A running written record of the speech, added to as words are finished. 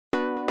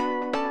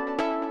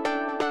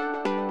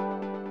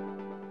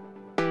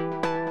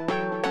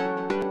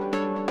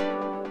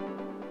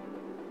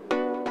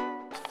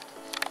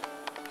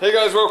Hey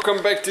guys,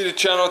 welcome back to the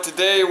channel.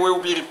 Today we'll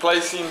be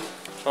replacing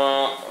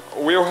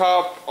wheel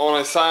hub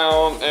on a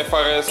Scion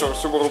FR-S or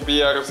Subaru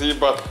BRZ,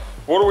 but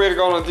what we're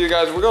gonna do,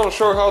 guys, we're gonna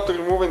show how to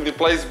remove and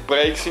replace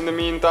brakes in the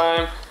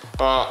meantime,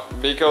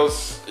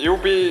 because it'll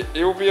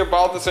be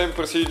about the same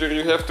procedure.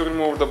 You have to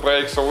remove the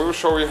brakes, so we'll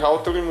show you how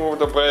to remove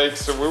the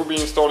brakes. So we'll be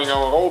installing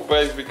our old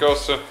brakes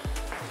because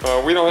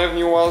we don't have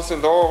new ones,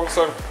 and those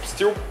are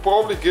still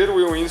probably good.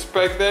 We'll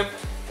inspect them,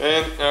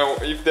 and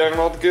if they're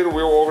not good,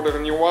 we'll order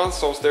new ones.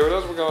 So stay with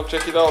us, we're gonna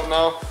check it out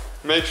now.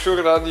 Make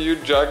sure that you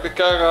jack the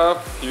car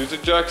up, use a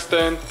jack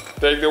stand,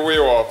 take the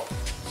wheel off.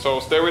 So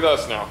stay with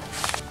us now.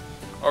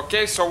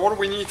 Okay, so what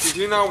we need to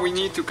do now, we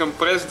need to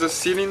compress the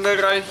cylinder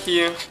right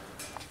here.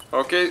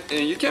 Okay,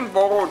 you can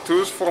borrow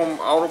tools from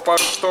auto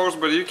parts stores,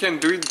 but you can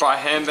do it by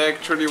hand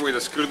actually with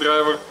a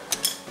screwdriver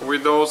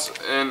with those.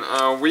 And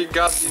we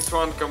got this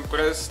one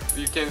compressed.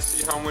 You can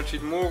see how much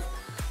it moved.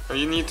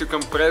 You need to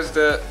compress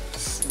the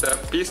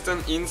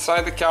piston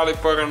inside the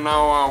caliper, and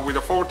now with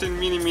a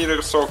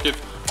 14mm socket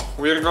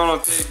we're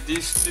gonna take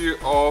these two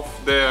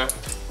off there.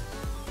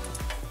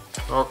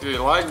 Okay,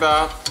 like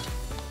that.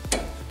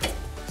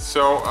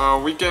 So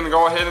we can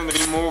go ahead and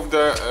remove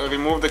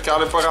the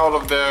caliper out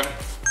of there.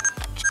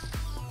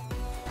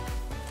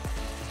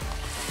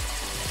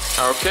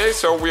 Okay,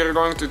 so we're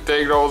going to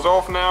take those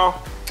off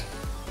now.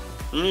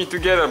 You need to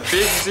get a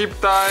big zip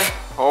tie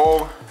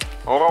or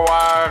a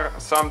wire,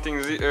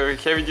 something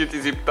heavy duty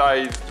zip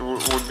tie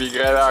would be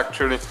great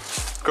actually,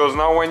 because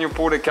now when you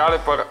pull the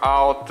caliper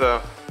out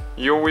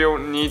you will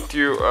need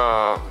to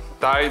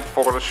tie it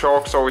for the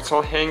shock, so it's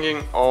not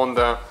hanging on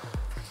the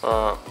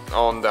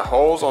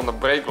hose on the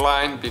brake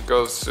line,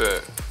 because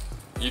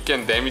you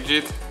can damage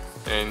it,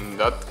 and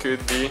that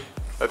could be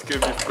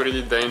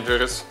pretty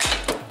dangerous.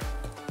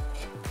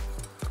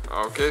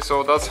 Okay,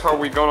 so that's how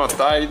we're gonna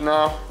tie it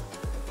now,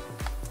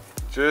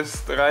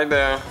 just right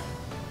there.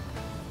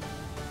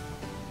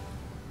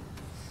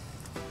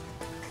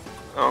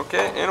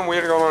 Okay, and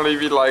we're gonna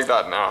leave it like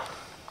that now.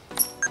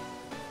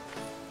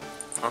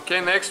 Okay,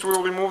 next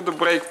we'll remove the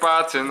brake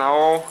pads, and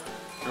now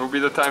will be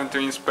the time to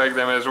inspect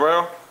them as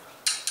well.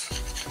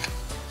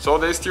 So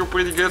they're still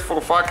pretty good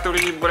for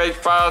factory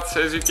brake pads,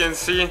 as you can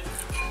see.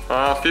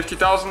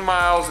 50,000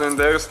 miles and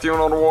they're still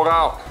not wore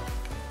out.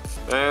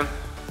 And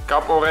a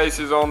couple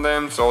races on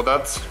them, so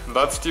that's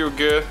still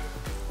good.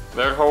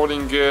 They're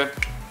holding good.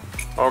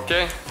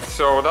 Okay,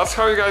 so that's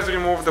how you guys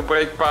remove the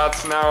brake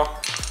pads now.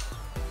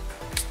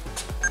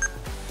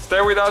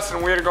 Stay with us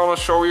and we're gonna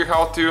show you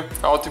how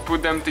to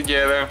put them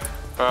together.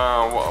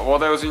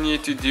 What else you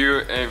need to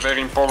do, very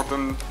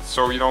important,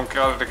 so you don't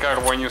crash the car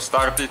when you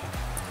start it.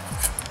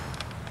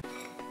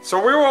 So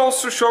we will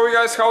also show you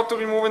guys how to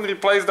remove and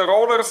replace the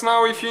rotors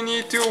now if you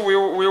need to.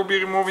 We'll be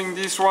removing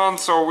this one,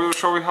 so we'll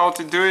show you how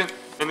to do it.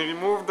 And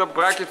remove the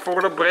bracket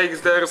for the brakes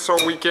there, so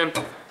we can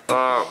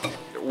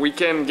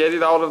get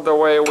it out of the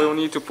way. We'll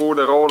need to pull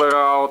the rotor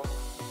out.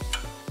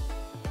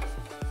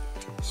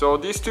 So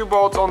these two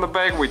bolts on the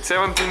back with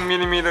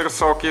 17mm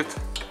socket,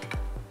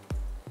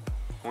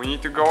 we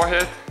need to go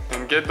ahead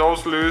and get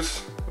those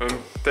loose and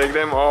take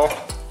them off.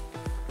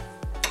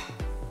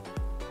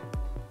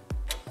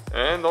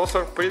 And those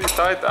are pretty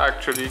tight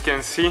actually, you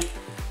can see.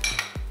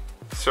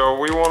 So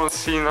we want to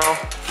see now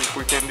if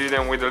we can do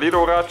them with a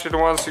little ratchet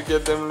once you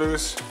get them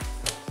loose.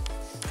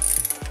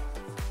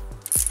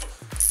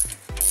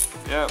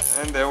 Yeah,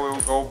 and then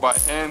we'll go by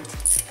hand.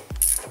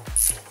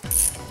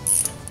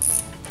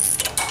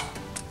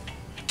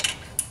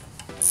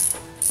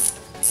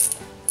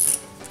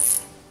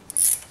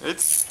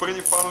 It's a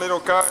pretty fun little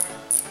car.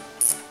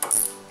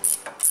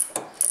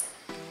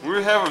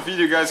 We'll have a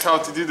video, guys, how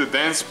to do the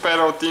dance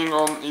pedal thing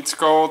on, it's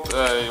called,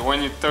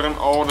 when you turn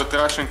all the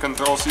traction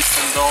control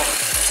systems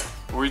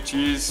off, which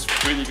is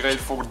pretty great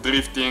for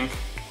drifting.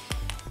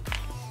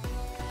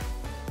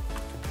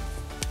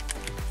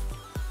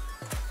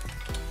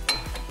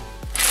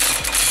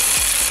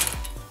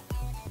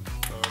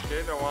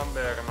 Okay, the one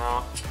there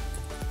now.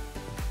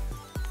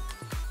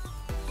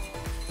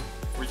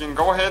 We can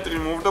go ahead and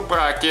remove the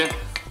bracket.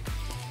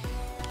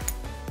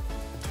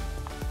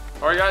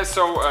 Alright guys,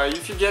 so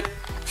if you get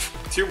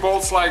two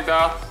bolts like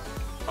that,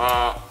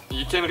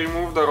 you can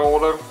remove the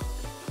rotor.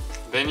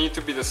 They need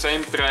to be the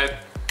same thread,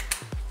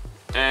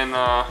 and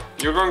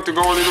you're going to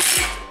go a little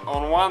bit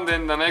on one,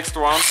 then the next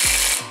one.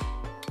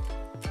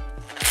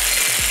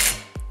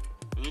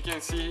 And you can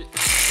see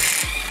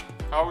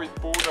how it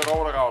pulled the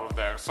rotor out of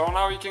there. So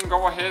now you can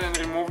go ahead and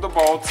remove the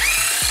bolts.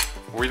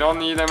 We don't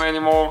need them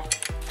anymore.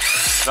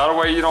 That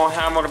way you don't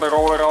hammer the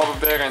rotor out of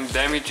there and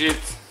damage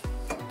it.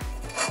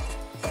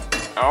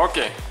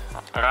 Okay,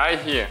 right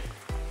here.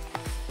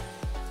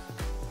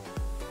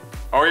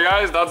 Okay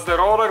guys, that's the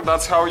rotor,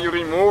 that's how you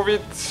remove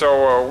it.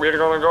 So we're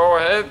gonna go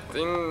ahead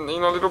in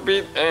a little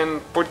bit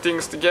and put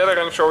things together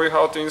and show you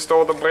how to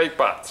install the brake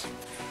pads.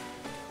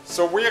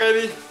 So we're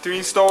ready to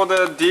install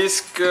the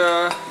disc.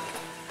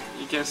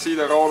 You can see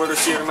the rotor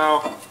here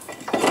now.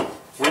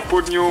 We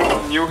put new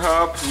wheel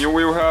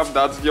hub.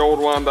 That's the old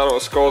one that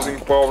was causing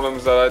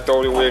problems that I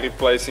told you we're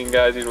replacing,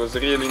 guys. It was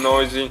really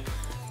noisy.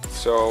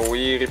 so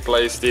we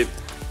replaced it.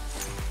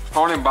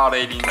 Only about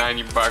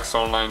 80-90 bucks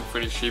online,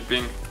 free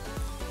shipping.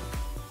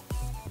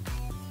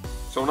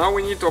 So now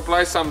we need to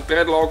apply some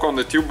thread lock on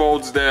the two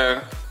bolts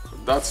there.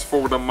 That's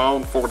for the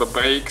mount for the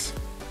brakes.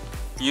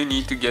 You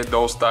need to get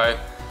those tied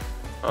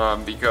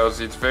because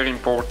it's very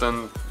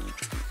important.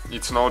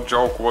 It's no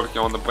joke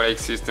working on the brake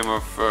system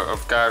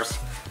of cars.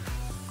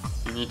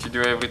 You need to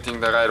do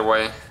everything the right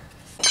way.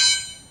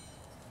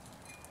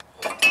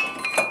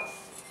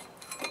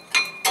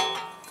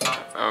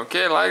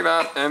 Okay, like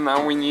that, and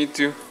now we need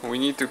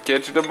to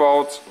catch the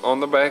bolts on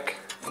the back.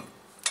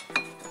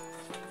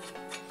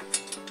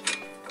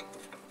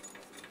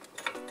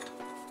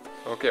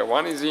 Okay,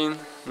 one is in,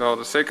 now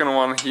the second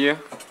one here.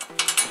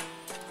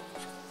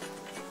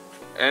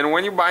 And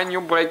when you buy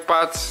new brake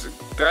pads,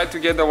 try to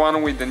get the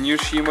one with the new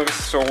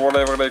shimmers, or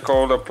whatever they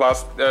call the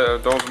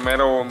those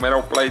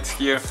metal plates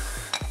here.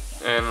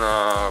 And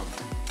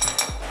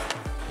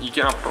you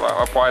can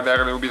apply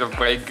there a little bit of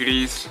brake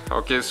grease.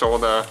 Okay, so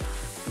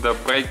the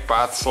brake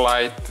pads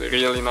slide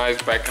really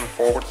nice back and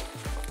forth.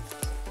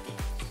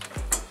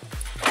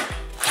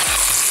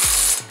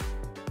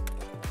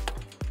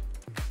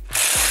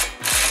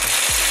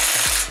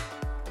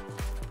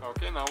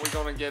 Okay, now we're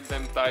gonna get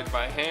them tied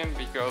by hand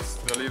because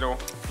the little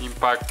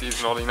impact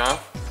is not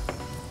enough.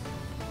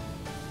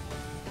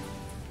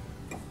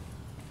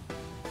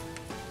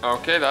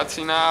 Okay, that's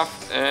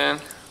enough, and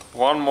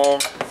one more.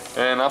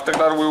 And after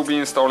that we'll be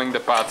installing the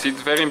pads.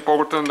 It's very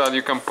important that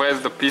you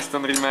compress the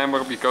piston,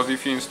 remember, because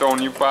if you install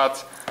new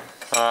pads,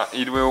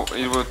 it will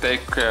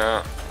take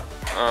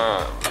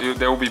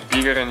they will be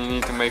bigger, and you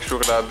need to make sure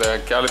that the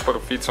caliper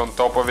fits on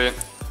top of it.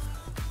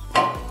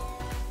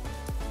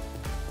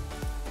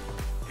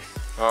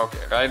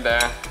 Okay, right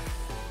there.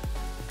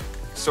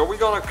 So we're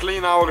gonna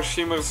clean our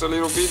shimmers a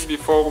little bit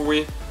before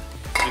we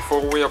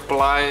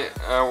apply,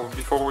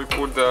 before we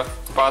put the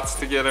pads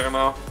together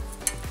now.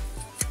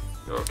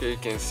 Okay, you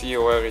can see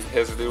where it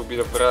has a little bit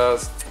of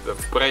rust, the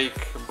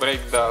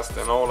brake dust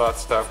and all that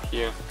stuff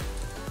here.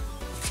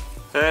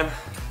 And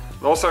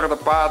those are the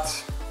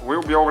pads.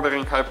 We'll be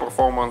ordering high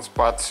performance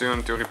pads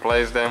soon to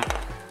replace them,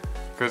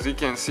 because you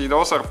can see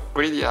those are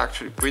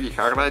actually pretty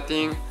hard, I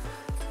think,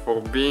 for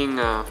being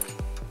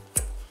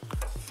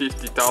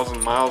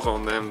 50,000 miles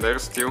on them. They're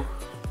still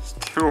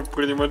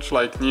pretty much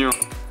like new.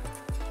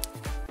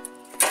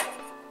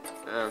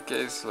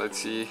 Okay, so let's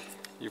see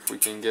if we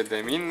can get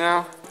them in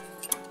now.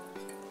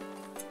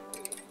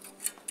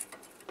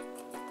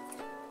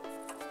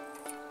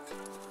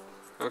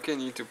 Okay,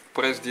 need to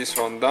press this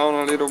one down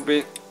a little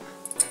bit.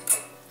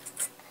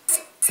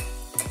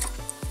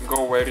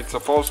 Go where it's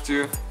supposed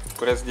to.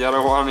 Press the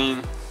other one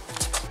in.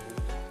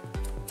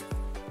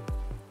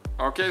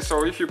 Okay,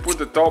 so if you put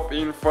the top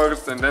in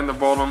first and then the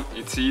bottom,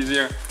 it's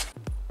easier.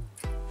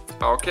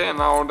 Okay,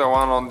 now the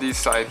one on this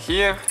side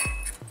here.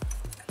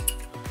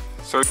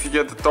 So if you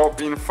get the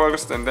top in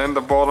first and then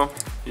the bottom,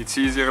 it's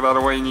easier that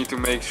way. You need to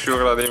make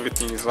sure that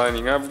everything is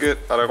lining up good,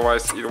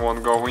 otherwise it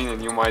won't go in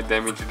and you might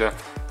damage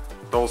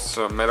those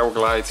metal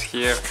glides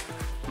here.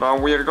 Now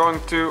we are going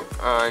to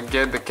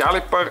get the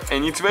caliper,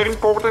 and it's very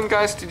important,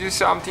 guys, to do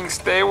something.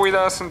 Stay with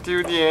us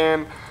until the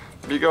end,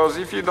 because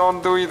if you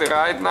don't do it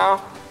right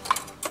now,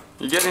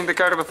 you get in the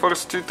car the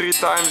first 2-3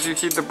 times, you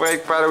hit the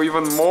brake pedal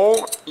even more,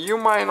 you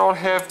might not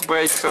have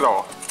brakes at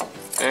all.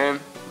 And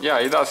yeah,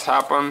 it does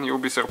happen. You'll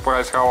be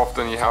surprised how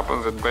often it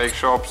happens at brake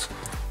shops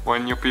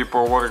when new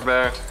people work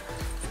there.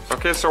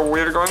 Okay, so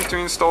we're going to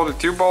install the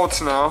two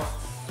bolts now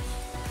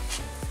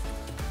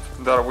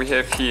that we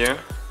have here.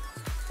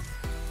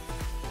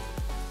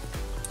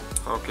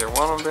 Okay,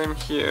 one of them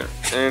here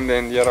and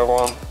then the other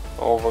one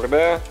over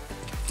there.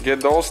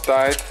 Get those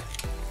tight.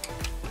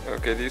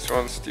 Okay, this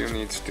one still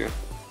needs to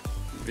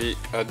be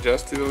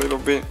adjusted a little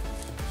bit.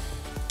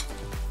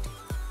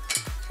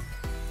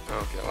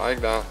 Okay,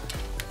 like that.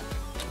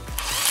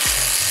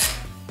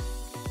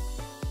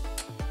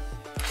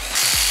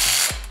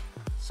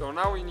 So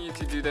now we need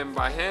to do them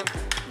by hand,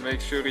 make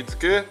sure it's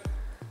good.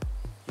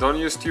 Don't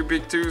use too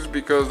big tools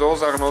because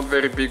those are not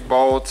very big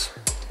bolts.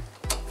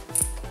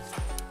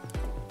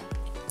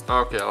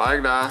 Okay,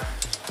 like that.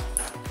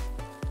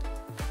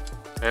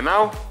 And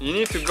now you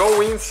need to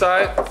go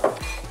inside.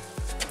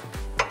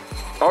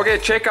 Okay,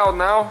 check out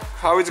now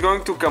how it's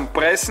going to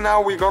compress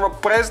now. We're gonna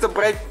press the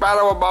brake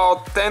pedal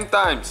about 10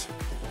 times.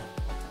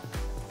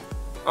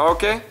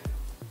 Okay,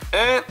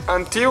 and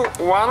until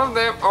one of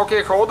them,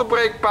 okay, hold the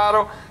brake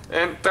pedal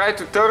and try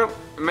to turn,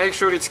 make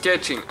sure it's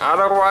catching.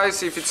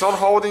 Otherwise, if it's not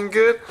holding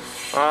good,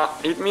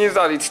 it means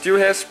that it still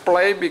has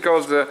play,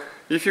 because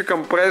if you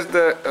compress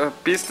the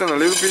piston a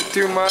little bit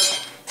too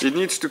much, it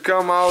needs to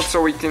come out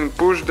so we can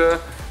push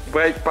the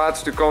brake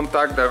pads to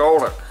contact the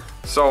roller.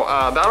 So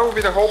that will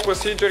be the whole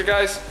procedure,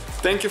 guys.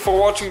 Thank you for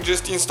watching.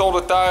 Just install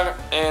the tire,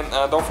 and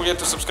don't forget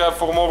to subscribe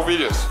for more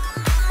videos.